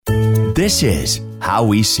This is How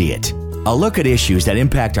We See It, a look at issues that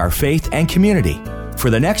impact our faith and community. For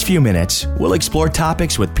the next few minutes, we'll explore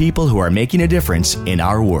topics with people who are making a difference in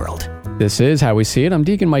our world. This is How We See It. I'm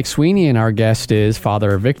Deacon Mike Sweeney, and our guest is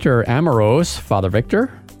Father Victor Amorose. Father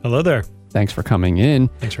Victor. Hello there. Thanks for coming in.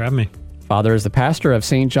 Thanks for having me. Father is the pastor of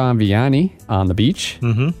St. John Vianney on the beach.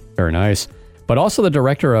 Mm-hmm. Very nice. But also the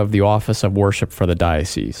director of the Office of Worship for the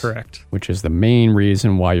Diocese. Correct. Which is the main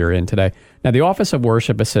reason why you're in today. Now, the Office of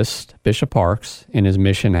Worship assists Bishop Parks in his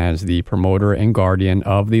mission as the promoter and guardian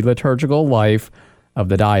of the liturgical life of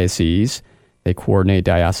the diocese. They coordinate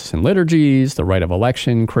diocesan liturgies, the rite of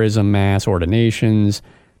election, chrism, mass, ordinations.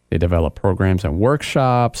 They develop programs and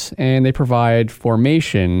workshops, and they provide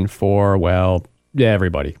formation for,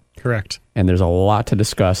 everybody. Correct. And there's a lot to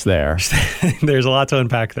discuss there. There's a lot to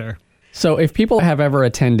unpack there. So if people have ever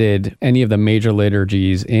attended any of the major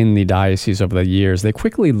liturgies in the diocese over the years, they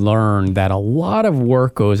quickly learn that a lot of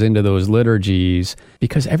work goes into those liturgies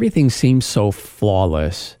because everything seems so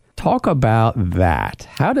flawless. Talk about that.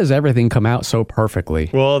 How does everything come out so perfectly?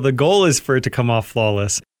 Well, the goal is for it to come off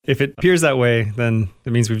flawless. If it appears that way, then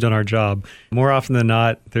it means we've done our job. More often than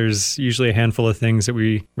not, there's usually a handful of things that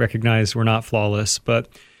we recognize were not flawless, but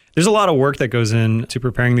there's a lot of work that goes into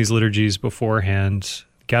preparing these liturgies beforehand.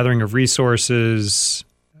 Gathering of resources.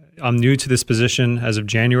 I'm new to this position as of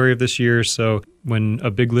January of this year, so when a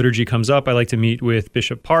big liturgy comes up, I like to meet with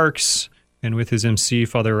Bishop Parks and with his MC,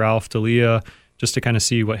 Father Ralph D'Elia, just to kind of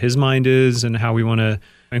see what his mind is and how we want to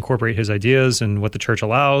incorporate his ideas and what the church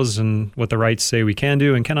allows and what the rites say we can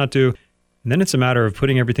do and cannot do. And then it's a matter of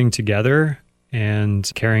putting everything together and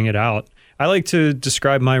carrying it out. I like to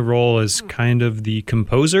describe my role as kind of the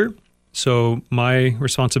composer. So my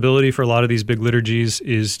responsibility for a lot of these big liturgies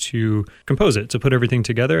is to compose it, to put everything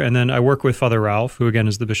together. And then I work with Father Ralph, who again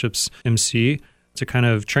is the bishop's MC, to kind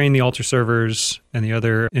of train the altar servers and the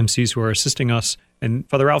other MCs who are assisting us. And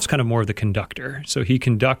Father Ralph's kind of more of the conductor. So he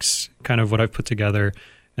conducts kind of what I've put together.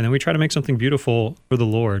 And then we try to make something beautiful for the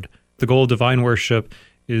Lord. The goal of divine worship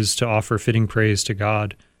is to offer fitting praise to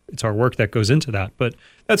God. It's our work that goes into that, but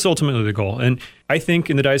that's ultimately the goal. And I think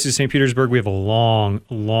in the Diocese of St. Petersburg, we have a long,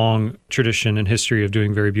 long tradition and history of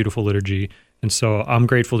doing very beautiful liturgy. And so I'm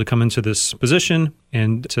grateful to come into this position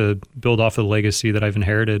and to build off of the legacy that I've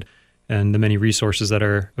inherited and the many resources that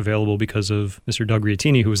are available because of Mr. Doug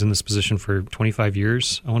Riatini, who was in this position for 25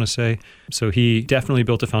 years, I want to say. So he definitely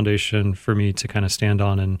built a foundation for me to kind of stand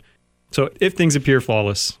on. And so if things appear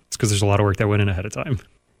flawless, it's because there's a lot of work that went in ahead of time.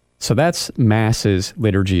 So that's masses,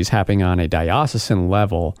 liturgies happening on a diocesan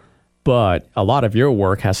level, but a lot of your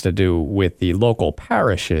work has to do with the local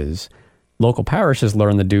parishes. Local parishes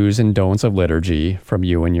learn the do's and don'ts of liturgy from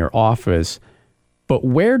you in your office, but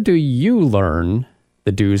where do you learn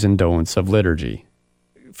the do's and don'ts of liturgy?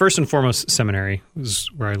 First and foremost, seminary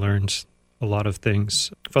was where I learned a lot of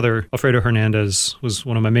things. Father Alfredo Hernandez was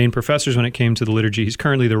one of my main professors when it came to the liturgy. He's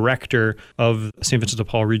currently the rector of St. Vincent de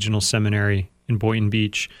Paul Regional Seminary in Boynton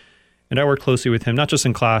Beach. And I worked closely with him, not just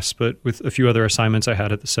in class, but with a few other assignments I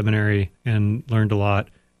had at the seminary and learned a lot,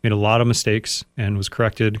 made a lot of mistakes and was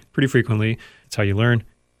corrected pretty frequently. That's how you learn.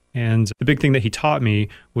 And the big thing that he taught me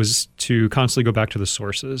was to constantly go back to the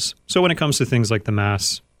sources. So when it comes to things like the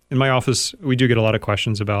Mass, in my office, we do get a lot of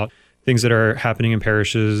questions about things that are happening in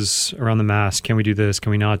parishes around the Mass. Can we do this? Can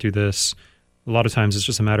we not do this? A lot of times it's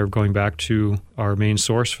just a matter of going back to our main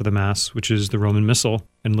source for the Mass, which is the Roman Missal,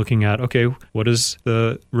 and looking at, okay, what does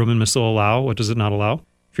the Roman Missal allow? What does it not allow?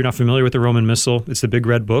 If you're not familiar with the Roman Missal, it's the big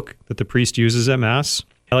red book that the priest uses at Mass.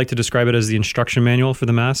 I like to describe it as the instruction manual for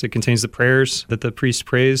the Mass. It contains the prayers that the priest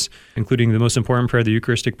prays, including the most important prayer, the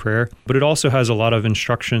Eucharistic prayer. But it also has a lot of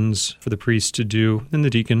instructions for the priest to do, and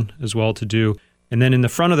the deacon as well to do. And then in the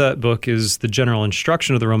front of that book is the general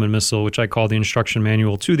instruction of the Roman Missal, which I call the instruction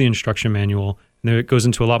manual to the instruction manual. And it goes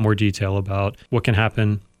into a lot more detail about what can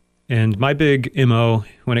happen. And my big MO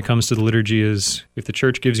when it comes to the liturgy is if the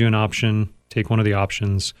church gives you an option, take one of the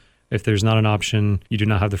options. If there's not an option, you do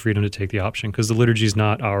not have the freedom to take the option because the liturgy is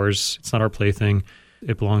not ours. It's not our plaything.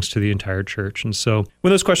 It belongs to the entire church. And so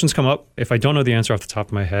when those questions come up, if I don't know the answer off the top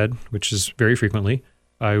of my head, which is very frequently,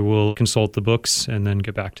 I will consult the books and then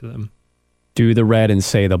get back to them. Do the red and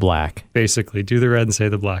say the black. Basically, do the red and say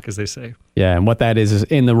the black, as they say. Yeah, and what that is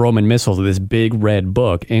in the Roman Missal, this big red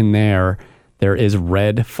book, in there is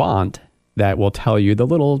red font that will tell you the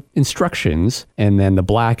little instructions, and then the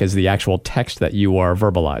black is the actual text that you are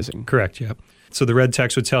verbalizing. Correct, yeah. So the red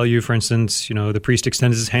text would tell you, for instance, the priest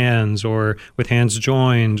extends his hands, or with hands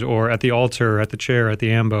joined, or at the altar, at the chair, at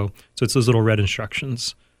the ambo. So it's those little red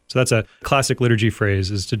instructions. So that's a classic liturgy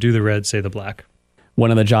phrase, is to do the red, say the black. One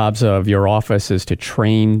of the jobs of your office is to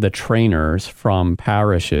train the trainers from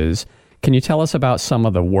parishes. Can you tell us about some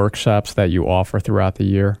of the workshops that you offer throughout the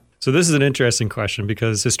year? So this is an interesting question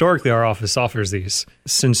because historically our office offers these.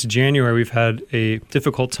 Since January, we've had a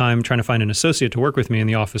difficult time trying to find an associate to work with me in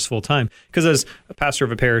the office full time. Because as a pastor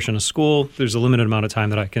of a parish and a school, there's a limited amount of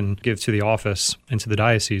time that I can give to the office and to the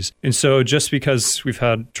diocese. And so just because we've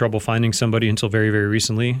had trouble finding somebody until very, very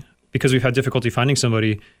recently, because we've had difficulty finding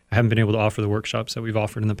somebody, I haven't been able to offer the workshops that we've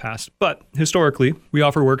offered in the past. But historically, we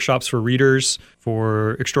offer workshops for readers,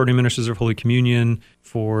 for extraordinary ministers of Holy Communion,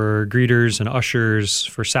 for greeters and ushers,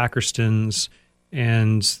 for sacristans.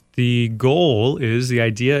 And the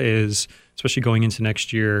idea is, especially going into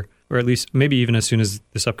next year, or at least maybe even as soon as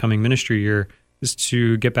this upcoming ministry year, is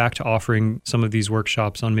to get back to offering some of these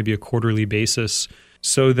workshops on maybe a quarterly basis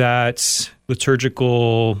so that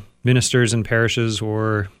liturgical ministers in parishes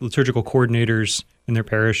or liturgical coordinators in their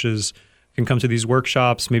parishes can come to these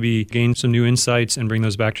workshops, maybe gain some new insights and bring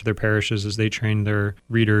those back to their parishes as they train their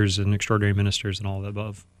readers and extraordinary ministers and all of the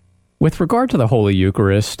above. With regard to the Holy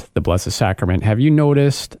Eucharist, the Blessed Sacrament, have you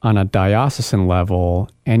noticed on a diocesan level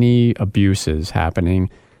any abuses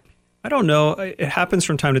happening? I don't know. It happens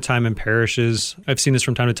from time to time in parishes. I've seen this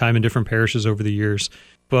from time to time in different parishes over the years.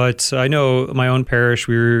 But I know my own parish,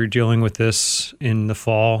 we were dealing with this in the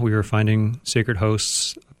fall. We were finding sacred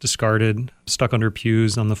hosts discarded, stuck under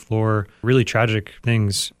pews on the floor, really tragic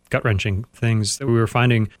things, gut-wrenching things that we were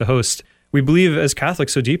finding the host. We believe as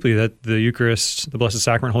Catholics so deeply that the Eucharist, the Blessed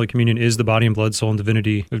Sacrament, Holy Communion is the body and blood, soul, and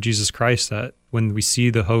divinity of Jesus Christ, that when we see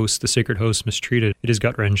the host, the sacred host mistreated, it is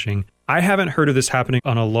gut-wrenching. I haven't heard of this happening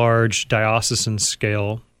on a large diocesan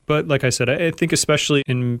scale. But like I said, I think especially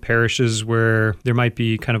in parishes where there might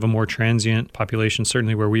be kind of a more transient population,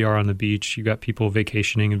 certainly where we are on the beach, you got people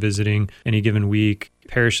vacationing and visiting any given week.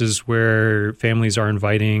 Parishes where families are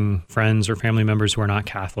inviting friends or family members who are not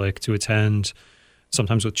Catholic to attend,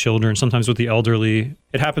 sometimes with children, sometimes with the elderly.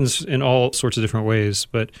 It happens in all sorts of different ways.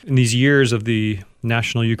 But in these years of the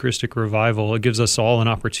National Eucharistic Revival, it gives us all an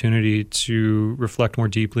opportunity to reflect more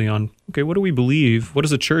deeply on, okay, what do we believe? What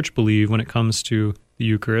does the church believe when it comes to the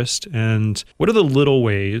Eucharist? And what are the little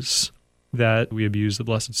ways that we abuse the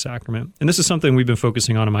Blessed Sacrament? And this is something we've been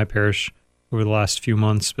focusing on in my parish over the last few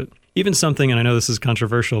months. But even something, and I know this is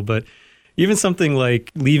controversial, but even something like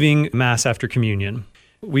leaving Mass after communion.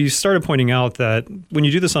 We started pointing out that when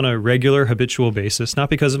you do this on a regular, habitual basis, not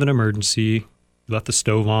because of an emergency, you left the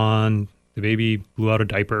stove on, the baby blew out a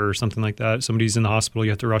diaper or something like that, somebody's in the hospital,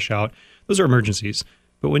 you have to rush out, those are emergencies.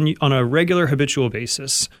 But when you, on a regular, habitual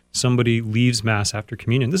basis, somebody leaves Mass after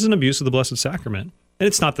communion, this is an abuse of the Blessed Sacrament. And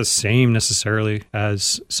it's not the same necessarily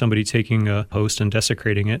as somebody taking a host and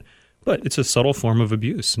desecrating it, but it's a subtle form of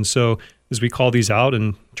abuse. And so as we call these out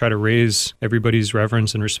and try to raise everybody's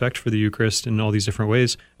reverence and respect for the Eucharist in all these different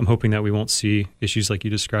ways, I'm hoping that we won't see issues like you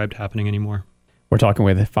described happening anymore. We're talking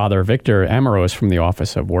with Father Victor Amorose from the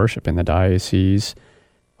Office of Worship in the diocese.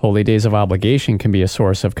 Holy days of obligation can be a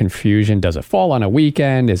source of confusion. Does it fall on a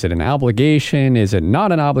weekend? Is it an obligation? Is it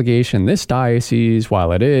not an obligation? This diocese,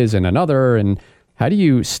 while it is in another. And how do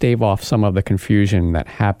you stave off some of the confusion that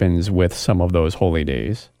happens with some of those holy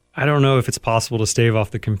days? I don't know if it's possible to stave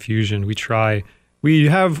off the confusion. We try. We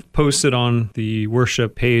have posted on the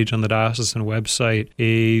worship page on the diocesan website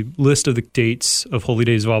a list of the dates of holy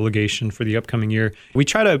days of obligation for the upcoming year. We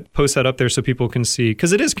try to post that up there so people can see,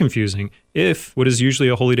 because it is confusing. If what is usually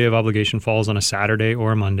a holy day of obligation falls on a Saturday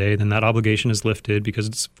or a Monday, then that obligation is lifted because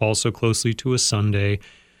it falls so closely to a Sunday.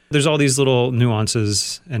 There's all these little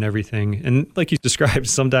nuances and everything. And like you described,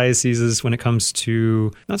 some dioceses, when it comes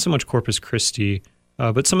to not so much Corpus Christi,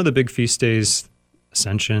 but some of the big feast days,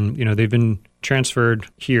 Ascension, they've been transferred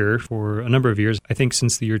here for a number of years, I think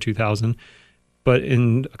since the year 2000. But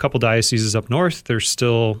in a couple dioceses up north, they're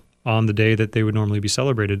still on the day that they would normally be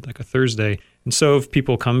celebrated, like a Thursday. And so if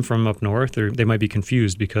people come from up north, they might be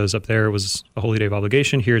confused because up there it was a holy day of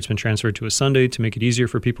obligation. Here it's been transferred to a Sunday to make it easier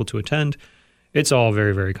for people to attend. It's all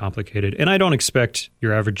very, very complicated. And I don't expect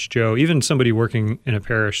your average Joe, even somebody working in a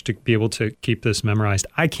parish, to be able to keep this memorized.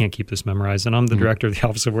 I can't keep this memorized, and I'm the director of the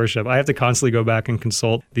Office of Worship. I have to constantly go back and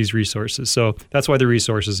consult these resources. So that's why the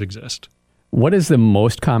resources exist. What is the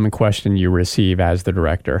most common question you receive as the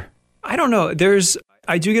director? I don't know.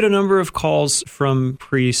 I do get a number of calls from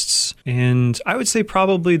priests, and I would say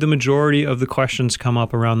probably the majority of the questions come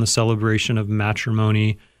up around the celebration of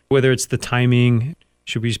matrimony, whether it's the timing.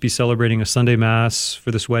 Should we be celebrating a Sunday Mass for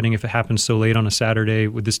this wedding if it happens so late on a Saturday?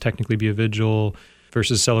 Would this technically be a vigil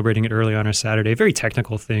versus celebrating it early on a Saturday? Very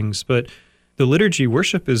technical things, but the liturgy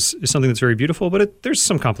worship is something that's very beautiful, but there's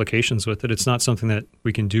some complications with it. It's not something that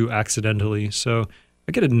we can do accidentally. So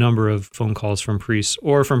I get a number of phone calls from priests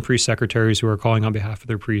or from priest secretaries who are calling on behalf of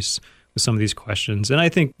their priests with some of these questions. And I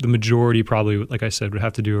think the majority probably, like I said, would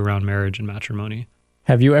have to do around marriage and matrimony.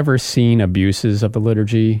 Have you ever seen abuses of the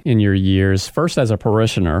liturgy in your years, first as a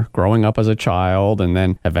parishioner, growing up as a child, and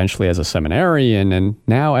then eventually as a seminarian, and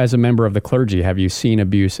now as a member of the clergy? Have you seen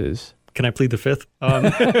abuses? Can I plead the fifth?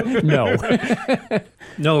 No.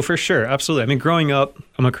 No, for sure. Absolutely. I mean, growing up,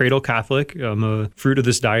 I'm a cradle Catholic. I'm a fruit of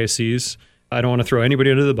this diocese. I don't want to throw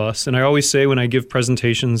anybody under the bus. And I always say when I give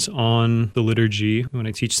presentations on the liturgy, when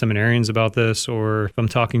I teach seminarians about this, or if I'm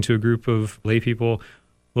talking to a group of lay people,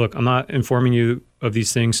 look, I'm not informing you of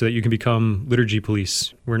these things so that you can become liturgy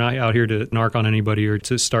police. We're not out here to narc on anybody or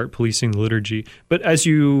to start policing the liturgy. But as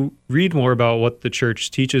you read more about what the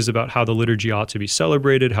church teaches about how the liturgy ought to be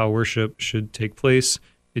celebrated, how worship should take place,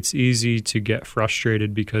 it's easy to get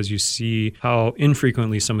frustrated because you see how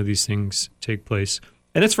infrequently some of these things take place.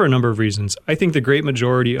 And it's for a number of reasons. I think the great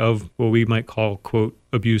majority of what we might call, quote,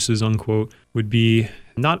 abuses, unquote, would be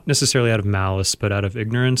not necessarily out of malice, but out of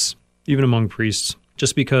ignorance, even among priests.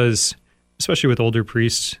 Just because, especially with older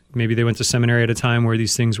priests, maybe they went to seminary at a time where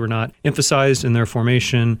these things were not emphasized in their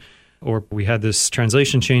formation, or we had this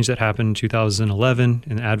translation change that happened in 2011,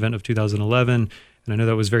 in the advent of 2011. And I know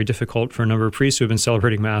that was very difficult for a number of priests who have been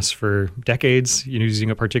celebrating Mass for decades, using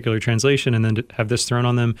a particular translation, and then to have this thrown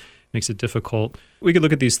on them makes it difficult. We could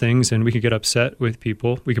look at these things and we could get upset with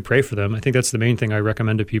people. We could pray for them. I think that's the main thing I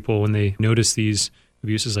recommend to people when they notice these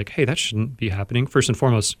abuses, like, hey, that shouldn't be happening. First and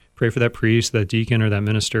foremost, pray for that priest, that deacon, or that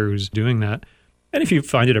minister who's doing that. And if you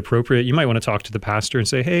find it appropriate, you might want to talk to the pastor and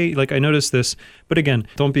say, hey, I noticed this. But again,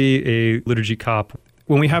 don't be a liturgy cop.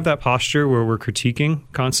 When we have that posture where we're critiquing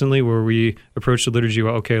constantly, where we approach the liturgy,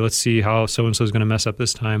 well, okay, let's see how so-and-so is going to mess up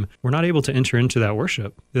this time, we're not able to enter into that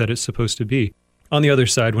worship that it's supposed to be. On the other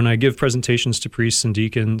side, when I give presentations to priests and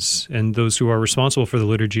deacons and those who are responsible for the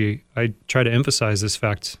liturgy, I try to emphasize this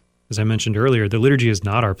fact. As I mentioned earlier, the liturgy is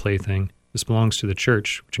not our plaything. This belongs to the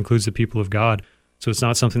church, which includes the people of God. So it's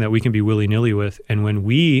not something that we can be willy-nilly with. And when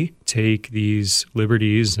we take these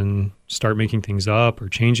liberties and start making things up or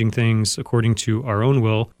changing things according to our own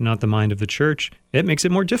will, not the mind of the church, it makes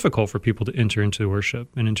it more difficult for people to enter into worship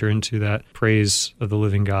and enter into that praise of the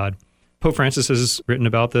living God. Pope Francis has written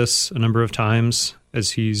about this a number of times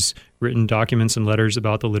as he's written documents and letters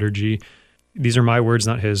about the liturgy. These are my words,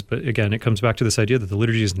 not his, but again, it comes back to this idea that the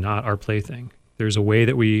liturgy is not our plaything. There's a way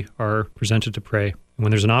that we are presented to pray. When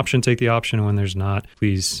there's an option, take the option. And when there's not,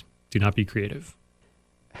 please do not be creative.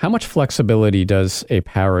 How much flexibility does a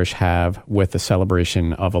parish have with the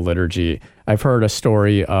celebration of a liturgy? I've heard a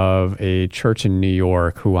story of a church in New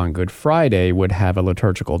York who on Good Friday would have a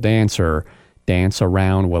liturgical dancer dance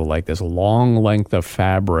around with this long length of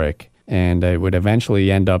fabric, and it would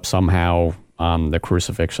eventually end up somehow on the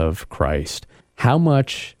crucifix of Christ. How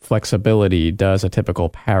much flexibility does a typical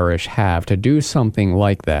parish have to do something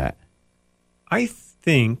like that? I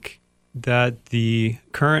think that the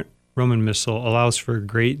current Roman Missal allows for a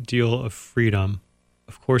great deal of freedom.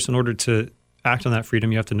 Of course, in order to act on that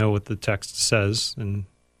freedom, you have to know what the text says. And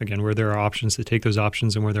again, where there are options, to take those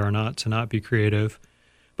options, and where there are not, to not be creative.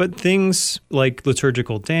 But things like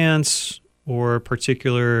liturgical dance or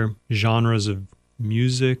particular genres of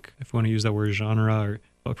music, if you want to use that word genre, or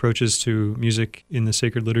approaches to music in the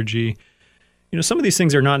sacred liturgy, some of these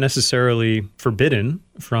things are not necessarily forbidden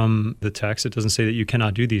from the text. It doesn't say that you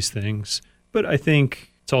cannot do these things. But I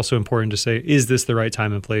think it's also important to say, is this the right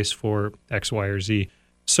time and place for X, Y, or Z?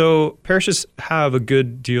 So parishes have a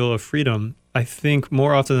good deal of freedom. I think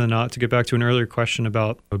more often than not, to get back to an earlier question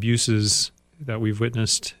about abuses that we've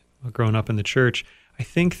witnessed growing up in the church, I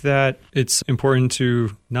think that it's important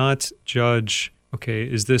to not judge, okay,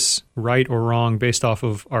 is this right or wrong based off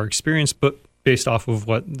of our experience, but based off of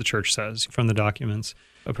what the church says from the documents.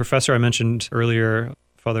 A professor I mentioned earlier,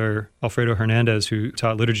 Father Alfredo Hernandez, who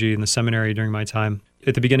taught liturgy in the seminary during my time,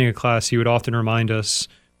 at the beginning of class, he would often remind us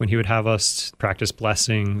when he would have us practice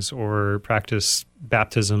blessings or practice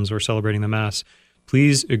baptisms or celebrating the Mass,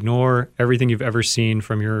 please ignore everything you've ever seen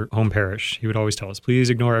from your home parish. He would always tell us,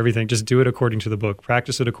 please ignore everything. Just do it according to the book.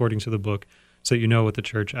 Practice it according to the book so that you know what the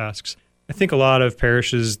church asks. I think a lot of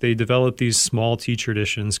parishes, they develop these small T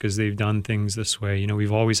traditions because they've done things this way.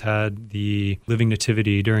 We've always had the living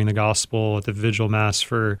nativity during the gospel at the vigil Mass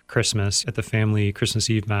for Christmas, at the family Christmas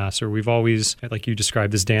Eve Mass, or we've always, like you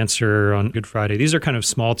described, this dancer on Good Friday. These are kind of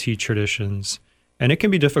small T traditions. And it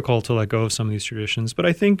can be difficult to let go of some of these traditions. But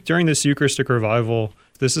I think during this Eucharistic revival,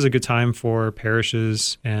 this is a good time for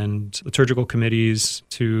parishes and liturgical committees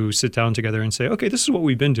to sit down together and say, okay, this is what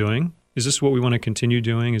we've been doing. Is this what we want to continue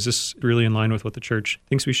doing? Is this really in line with what the church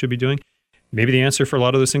thinks we should be doing? Maybe the answer for a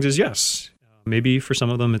lot of those things is yes. Maybe for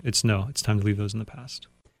some of them, it's no. It's time to leave those in the past.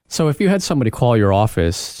 So if you had somebody call your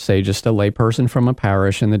office, say just a layperson from a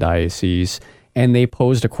parish in the diocese, and they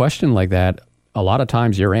posed a question like that, a lot of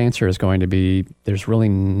times your answer is going to be, there's really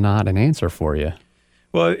not an answer for you.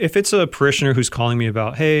 Well, if it's a parishioner who's calling me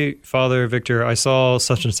about, hey, Father Victor, I saw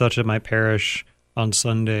such and such at my parish on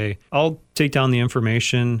Sunday, I'll take down the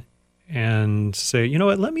information and say, you know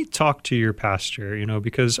what, let me talk to your pastor,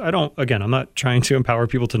 because I'm not trying to empower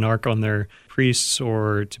people to narc on their priests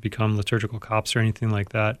or to become liturgical cops or anything like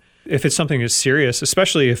that. If it's something that's serious,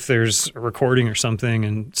 especially if there's a recording or something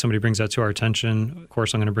and somebody brings that to our attention, of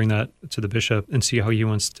course, I'm going to bring that to the bishop and see how he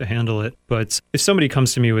wants to handle it. But if somebody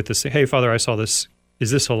comes to me with this, hey, Father, I saw this,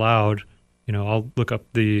 is this allowed? I'll look up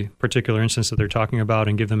the particular instance that they're talking about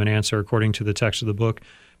and give them an answer according to the text of the book.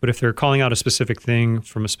 But if they're calling out a specific thing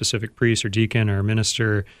from a specific priest or deacon or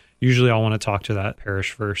minister, usually I'll want to talk to that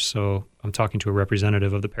parish first. So I'm talking to a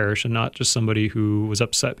representative of the parish and not just somebody who was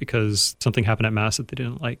upset because something happened at Mass that they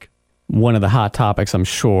didn't like. One of the hot topics, I'm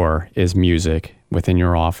sure, is music within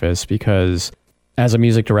your office, because as a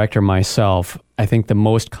music director myself, I think the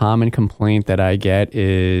most common complaint that I get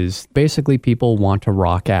is basically people want to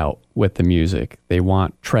rock out with the music. They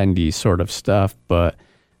want trendy sort of stuff, but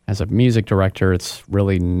as a music director, it's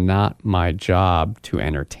really not my job to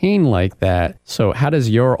entertain like that. So how does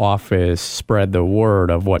your office spread the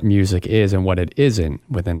word of what music is and what it isn't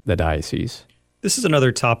within the diocese? This is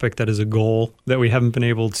another topic that is a goal that we haven't been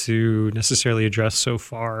able to necessarily address so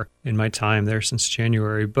far in my time there since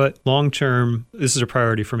January. But long term, this is a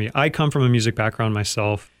priority for me. I come from a music background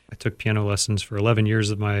myself. I took piano lessons for 11 years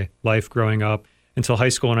of my life growing up until high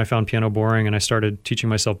school, when I found piano boring and I started teaching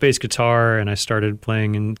myself bass guitar and I started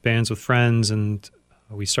playing in bands with friends, and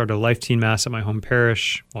we started a Life Teen Mass at my home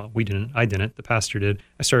parish. Well, we didn't. I didn't. The pastor did.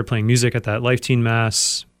 I started playing music at that Life Teen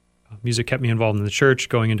Mass. Music kept me involved in the church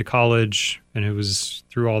going into college, and it was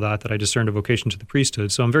through all that I discerned a vocation to the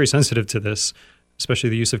priesthood. So I'm very sensitive to this, especially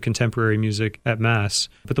the use of contemporary music at Mass.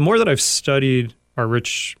 But the more that I've studied our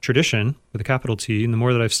rich tradition, with a capital T, and the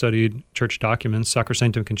more that I've studied church documents,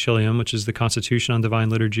 Sacrosanctum Concilium, which is the Constitution on Divine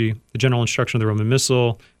Liturgy, the General Instruction of the Roman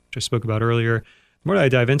Missal, which I spoke about earlier, the more that I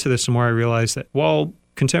dive into this, the more I realize that while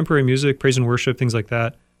contemporary music, praise and worship, things like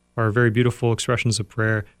that, are very beautiful expressions of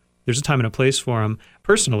prayer, there's a time and a place for them.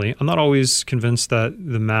 Personally, I'm not always convinced that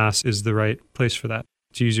the Mass is the right place for that,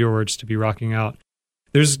 to use your words, to be rocking out.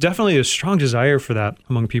 There's definitely a strong desire for that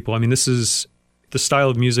among people. I mean, the style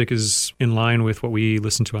of music is in line with what we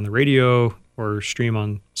listen to on the radio or stream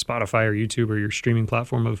on Spotify or YouTube or your streaming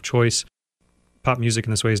platform of choice. Pop music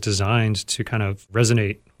in this way is designed to kind of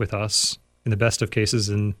resonate with us in the best of cases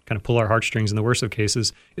and kind of pull our heartstrings in the worst of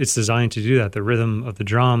cases. It's designed to do that, the rhythm of the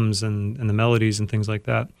drums and the melodies and things like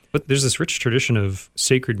that. But there's this rich tradition of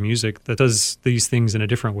sacred music that does these things in a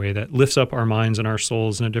different way, that lifts up our minds and our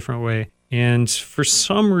souls in a different way. And for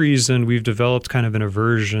some reason, we've developed kind of an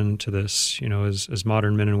aversion to this, as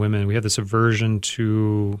modern men and women. We have this aversion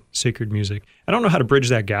to sacred music. I don't know how to bridge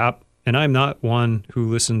that gap. And I'm not one who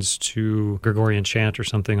listens to Gregorian chant or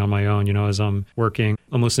something on my own, as I'm working.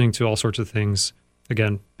 I'm listening to all sorts of things.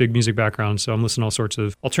 Again, big music background, so I'm listening to all sorts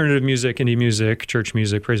of alternative music, indie music, church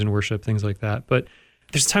music, praise and worship, things like that. But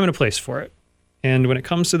there's a time and a place for it. And when it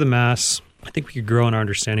comes to the Mass, I think we could grow in our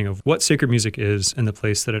understanding of what sacred music is and the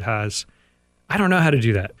place that it has. I don't know how to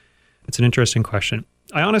do that. It's an interesting question.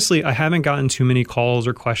 I haven't gotten too many calls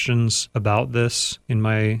or questions about this in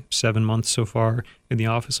my 7 months so far in the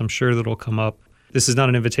office. I'm sure that'll come up. This is not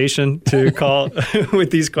an invitation to call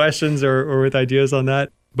with these questions or with ideas on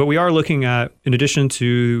that. But we are looking at, in addition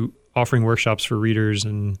to offering workshops for readers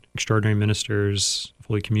and extraordinary ministers,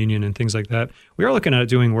 Holy Communion and things like that, we are looking at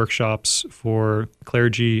doing workshops for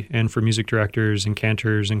clergy and for music directors and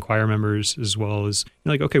cantors and choir members, as well as,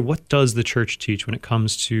 okay, what does the church teach when it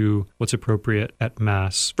comes to what's appropriate at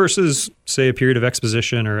Mass versus, say, a period of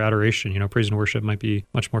exposition or adoration? Praise and worship might be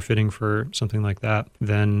much more fitting for something like that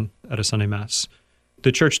than at a Sunday Mass.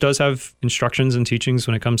 The church does have instructions and teachings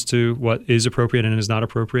when it comes to what is appropriate and is not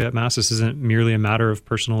appropriate at Mass. This isn't merely a matter of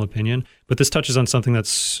personal opinion, but this touches on something that's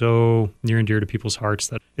so near and dear to people's hearts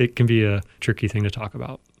that it can be a tricky thing to talk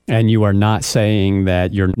about. And you are not saying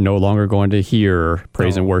that you're no longer going to hear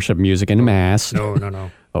praise and worship music in Mass? No.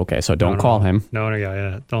 Okay, so don't call him.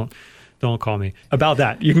 Yeah. Don't call me about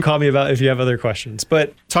that. You can call me about if you have other questions.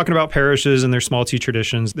 But talking about parishes and their small T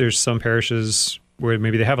traditions, there's some parishes where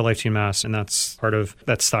maybe they have a Life Teen Mass, and that's part of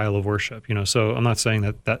that style of worship, So I'm not saying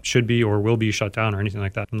that should be or will be shut down or anything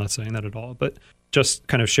like that. I'm not saying that at all. But just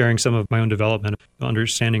kind of sharing some of my own development,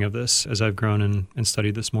 understanding of this as I've grown and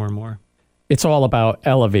studied this more and more. It's all about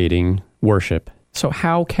elevating worship. So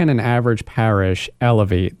how can an average parish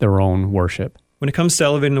elevate their own worship? When it comes to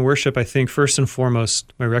elevating the worship, I think first and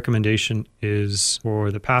foremost, my recommendation is for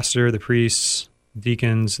the pastor, the priests,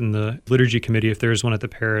 deacons, and the liturgy committee, if there is one at the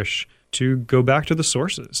parish, to go back to the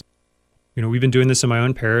sources. We've been doing this in my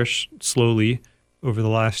own parish slowly over the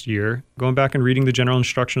last year, going back and reading the general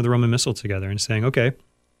instruction of the Roman Missal together and saying, okay,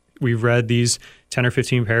 we've read these 10 or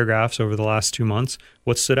 15 paragraphs over the last 2 months.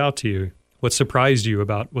 What stood out to you? What surprised you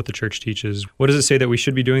about what the church teaches? What does it say that we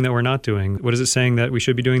should be doing that we're not doing? What is it saying that we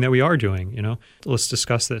should be doing that we are doing? Let's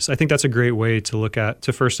discuss this. I think that's a great way to look at,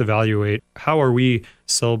 to first evaluate, how are we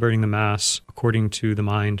celebrating the Mass according to the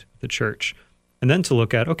mind of the church? And then to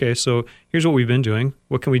look at, okay, so here's what we've been doing.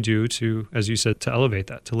 What can we do to, as you said, to elevate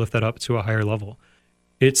that, to lift that up to a higher level?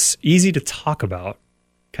 It's easy to talk about,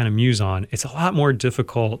 kind of muse on. It's a lot more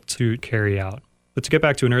difficult to carry out. But to get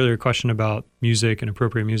back to an earlier question about music and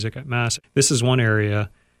appropriate music at Mass, this is one area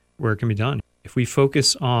where it can be done. If we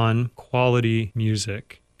focus on quality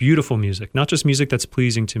music, beautiful music, not just music that's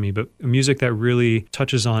pleasing to me, but music that really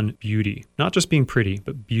touches on beauty, not just being pretty,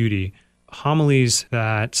 but beauty, homilies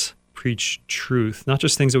that preach truth, not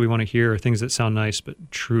just things that we want to hear or things that sound nice, but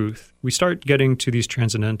truth. We start getting to these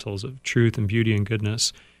transcendentals of truth and beauty and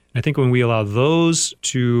goodness. I think when we allow those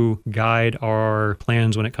to guide our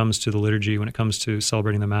plans when it comes to the liturgy, when it comes to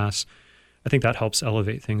celebrating the Mass, I think that helps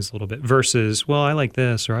elevate things a little bit versus, well, I like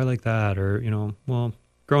this or I like that, or, well,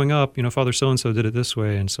 growing up, Father so-and-so did it this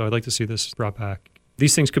way, and so I'd like to see this brought back.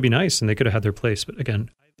 These things could be nice and they could have had their place. But again,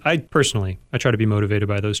 I try to be motivated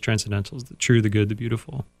by those transcendentals, the true, the good, the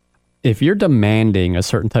beautiful. If you're demanding a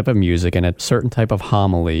certain type of music and a certain type of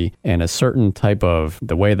homily and a certain type of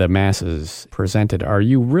the way the Mass is presented, are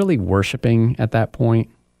you really worshiping at that point?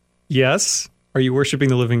 Yes. Are you worshiping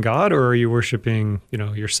the living God, or are you worshiping,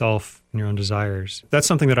 yourself and your own desires? That's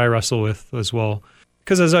something that I wrestle with as well.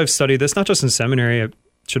 Because as I've studied this, not just in seminary, I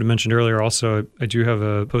should have mentioned earlier also, I do have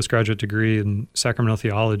a postgraduate degree in sacramental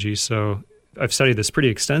theology. So I've studied this pretty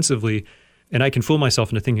extensively, and I can fool myself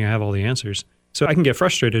into thinking I have all the answers. So I can get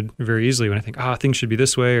frustrated very easily when I think, things should be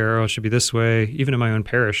this way, or it should be this way, even in my own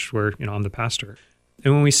parish where, I'm the pastor.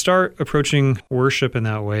 And when we start approaching worship in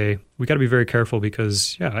that way, we got to be very careful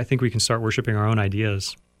because, I think we can start worshiping our own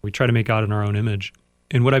ideas. We try to make God in our own image.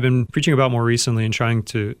 And what I've been preaching about more recently and trying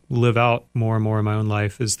to live out more and more in my own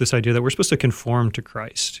life is this idea that we're supposed to conform to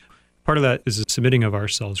Christ. Part of that is a submitting of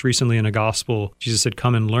ourselves. Recently in a gospel, Jesus said,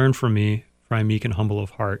 "Come and learn from me, for I am meek and humble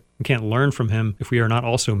of heart." We can't learn from him if we are not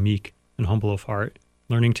also meek and humble of heart.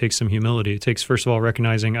 Learning takes some humility. It takes, first of all,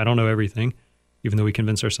 recognizing I don't know everything, even though we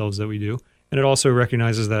convince ourselves that we do. And it also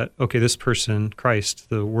recognizes that, okay, this person, Christ,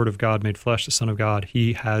 the Word of God made flesh, the Son of God,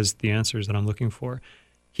 he has the answers that I'm looking for.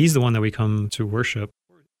 He's the one that we come to worship.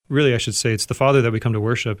 Really, I should say it's the Father that we come to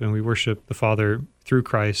worship, and we worship the Father through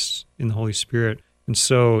Christ in the Holy Spirit. And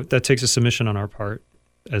so that takes a submission on our part.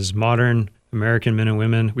 As modern American men and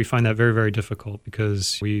women, we find that very, very difficult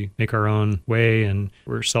because we make our own way and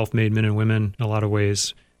we're self-made men and women in a lot of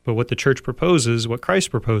ways. But what the church proposes, what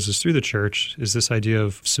Christ proposes through the church, is this idea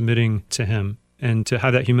of submitting to him and to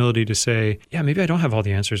have that humility to say, maybe I don't have all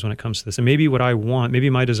the answers when it comes to this. And maybe what I want, maybe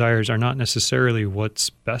my desires are not necessarily what's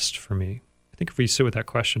best for me. I think if we sit with that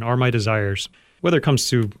question, are my desires, whether it comes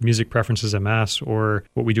to music preferences at Mass or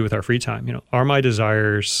what we do with our free time, are my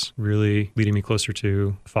desires really leading me closer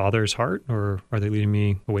to the Father's heart, or are they leading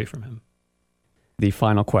me away from him? The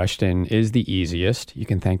final question is the easiest. You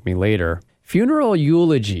can thank me later. Funeral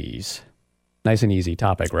eulogies. Nice and easy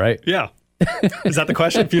topic, right? Yeah. Is that the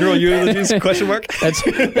question? Funeral eulogies? Question mark?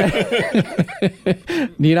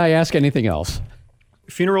 Need I ask anything else?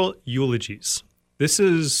 Funeral eulogies. This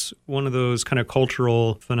is one of those kind of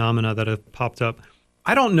cultural phenomena that have popped up.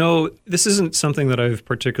 I don't know. This isn't something that I've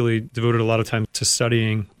particularly devoted a lot of time to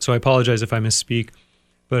studying, so I apologize if I misspeak.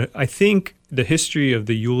 But I think the history of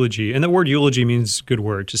the eulogy, and the word eulogy means good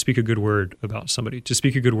word, to speak a good word about somebody, to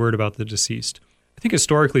speak a good word about the deceased. I think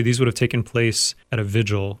historically these would have taken place at a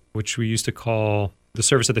vigil, which we used to call the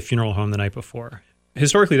service at the funeral home the night before.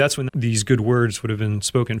 Historically, that's when these good words would have been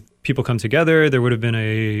spoken. People come together. There would have been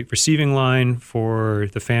a receiving line for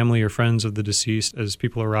the family or friends of the deceased as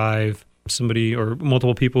people arrive. Somebody or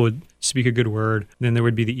multiple people would speak a good word. Then there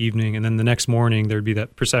would be the evening. And then the next morning, there would be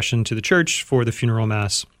that procession to the church for the funeral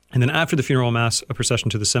mass. And then after the funeral mass, a procession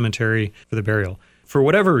to the cemetery for the burial. For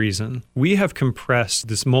whatever reason, we have compressed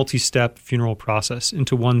this multi-step funeral process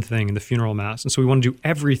into one thing in the funeral mass. And so we want to do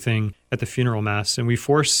everything at the funeral mass, and we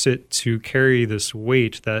force it to carry this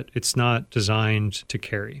weight that it's not designed to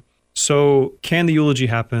carry. So can the eulogy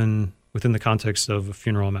happen within the context of a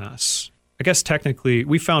funeral mass? I guess technically,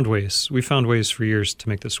 we found ways. We found ways for years to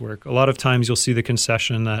make this work. A lot of times you'll see the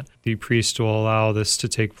concession that the priest will allow this to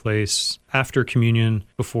take place after communion,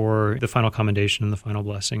 before the final commendation and the final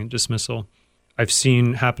blessing and dismissal. I've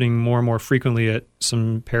seen happening more and more frequently at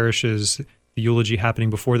some parishes, the eulogy happening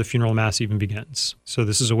before the funeral mass even begins. So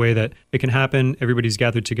this is a way that it can happen. Everybody's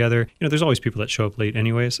gathered together. There's always people that show up late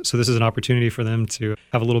anyways. So this is an opportunity for them to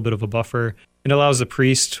have a little bit of a buffer. It allows the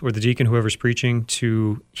priest or the deacon, whoever's preaching,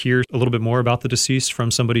 to hear a little bit more about the deceased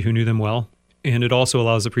from somebody who knew them well. And it also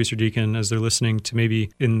allows the priest or deacon, as they're listening, to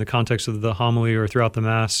maybe in the context of the homily or throughout the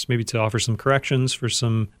Mass, maybe to offer some corrections for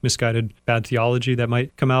some misguided bad theology that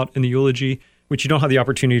might come out in the eulogy, which you don't have the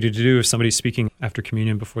opportunity to do if somebody's speaking after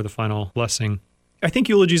communion before the final blessing. I think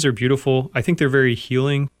eulogies are beautiful. I think they're very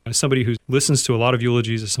healing. As somebody who listens to a lot of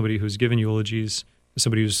eulogies, as somebody who's given eulogies, as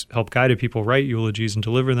somebody who's helped guided people write eulogies and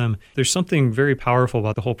deliver them, there's something very powerful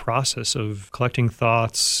about the whole process of collecting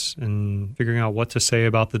thoughts and figuring out what to say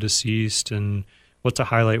about the deceased and what to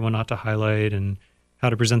highlight, what not to highlight, and how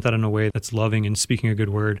to present that in a way that's loving and speaking a good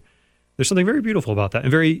word. There's something very beautiful about that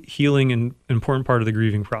and very healing and important part of the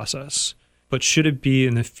grieving process. But should it be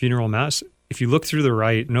in the funeral mass? If you look through the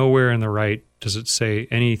rite, nowhere in the rite does it say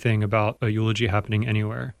anything about a eulogy happening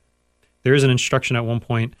anywhere. There is an instruction at one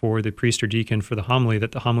point for the priest or deacon for the homily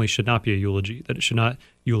that the homily should not be a eulogy, that it should not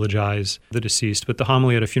eulogize the deceased. But the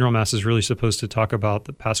homily at a funeral mass is really supposed to talk about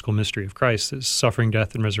the paschal mystery of Christ, his suffering,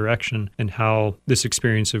 death, and resurrection, and how this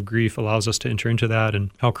experience of grief allows us to enter into that,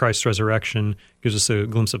 and how Christ's resurrection gives us a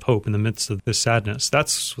glimpse of hope in the midst of this sadness.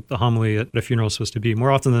 That's what the homily at a funeral is supposed to be.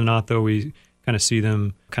 More often than not, though, we kind of see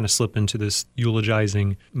them kind of slip into this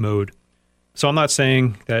eulogizing mode. So I'm not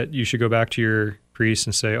saying that you should go back to your priest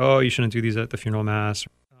and say, oh, you shouldn't do these at the funeral mass.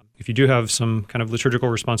 If you do have some kind of liturgical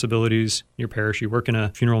responsibilities in your parish, you work in a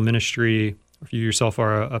funeral ministry, or if you yourself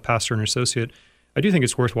are a pastor and associate, I do think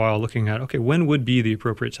it's worthwhile looking at, okay, when would be the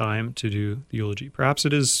appropriate time to do the eulogy? Perhaps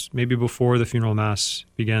it is maybe before the funeral mass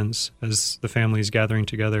begins, as the family is gathering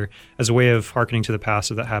together, as a way of hearkening to the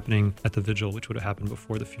past of that happening at the vigil, which would have happened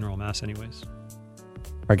before the funeral mass anyways.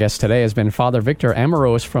 Our guest today has been Father Victor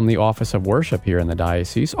Amorose from the Office of Worship here in the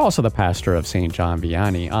diocese, also the pastor of St. John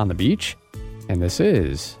Vianney on the Beach. And this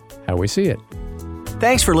is How We See It.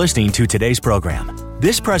 Thanks for listening to today's program.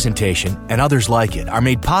 This presentation and others like it are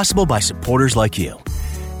made possible by supporters like you.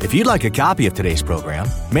 If you'd like a copy of today's program,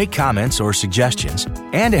 make comments or suggestions,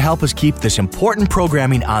 and to help us keep this important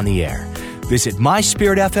programming on the air, visit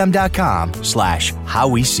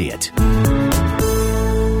myspiritfm.com/howweseeit.